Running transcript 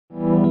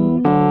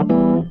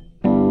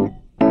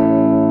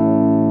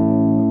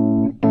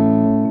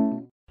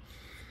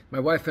My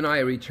wife and I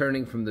are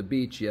returning from the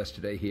beach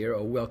yesterday here.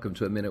 Oh, welcome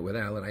to A Minute with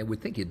Alan. I would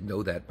think you'd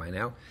know that by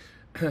now.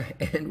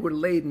 And we're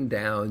laden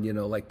down,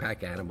 like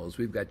pack animals.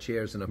 We've got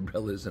chairs and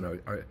umbrellas and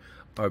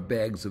our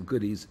bags of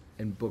goodies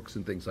and books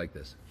and things like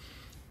this.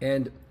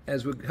 And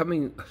as we're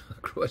coming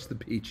across the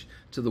beach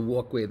to the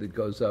walkway that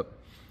goes up,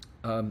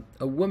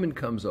 a woman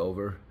comes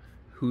over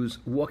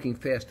who's walking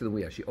faster than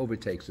we are. She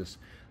overtakes us.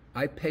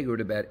 I peg her at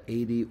about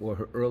 80 or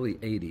her early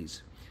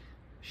 80s.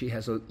 She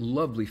has a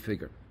lovely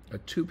figure, a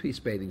two-piece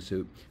bathing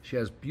suit. She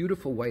has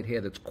beautiful white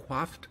hair that's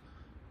coiffed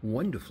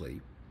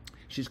wonderfully.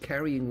 She's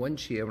carrying one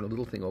chair and a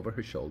little thing over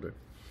her shoulder.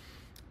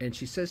 And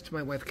she says to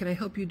my wife, "Can I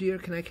help you, dear?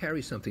 Can I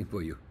carry something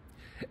for you?"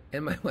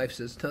 And my wife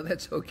says, "No,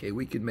 that's okay.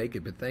 We can make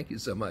it, but thank you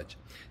so much."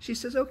 She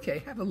says, "Okay,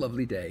 have a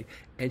lovely day."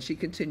 And she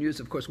continues,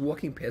 of course,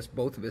 walking past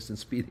both of us and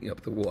speeding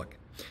up the walk.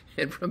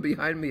 And from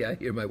behind me, I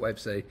hear my wife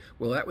say,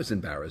 "Well, that was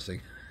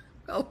embarrassing."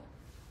 Well,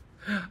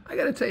 I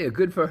got to tell you,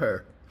 good for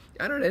her.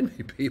 I don't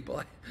envy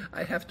people.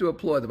 I have to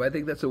applaud them. I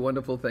think that's a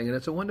wonderful thing, and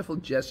it's a wonderful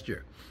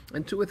gesture.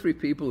 And 2 or 3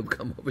 people have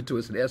come over to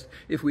us and asked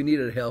if we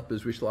needed help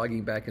as we're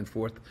slogging back and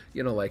forth,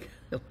 like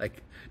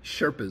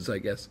Sherpas, I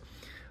guess.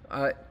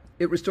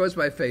 It restores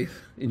my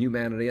faith in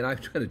humanity, and I'm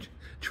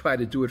try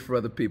to do it for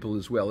other people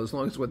as well, as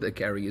long as what they're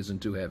carrying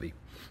isn't too heavy.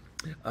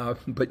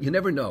 But you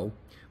never know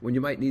when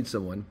you might need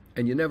someone,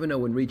 and you never know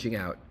when reaching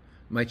out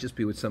might just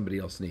be what somebody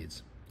else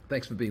needs.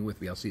 Thanks for being with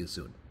me. I'll see you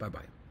soon.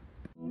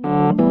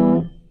 Bye-bye.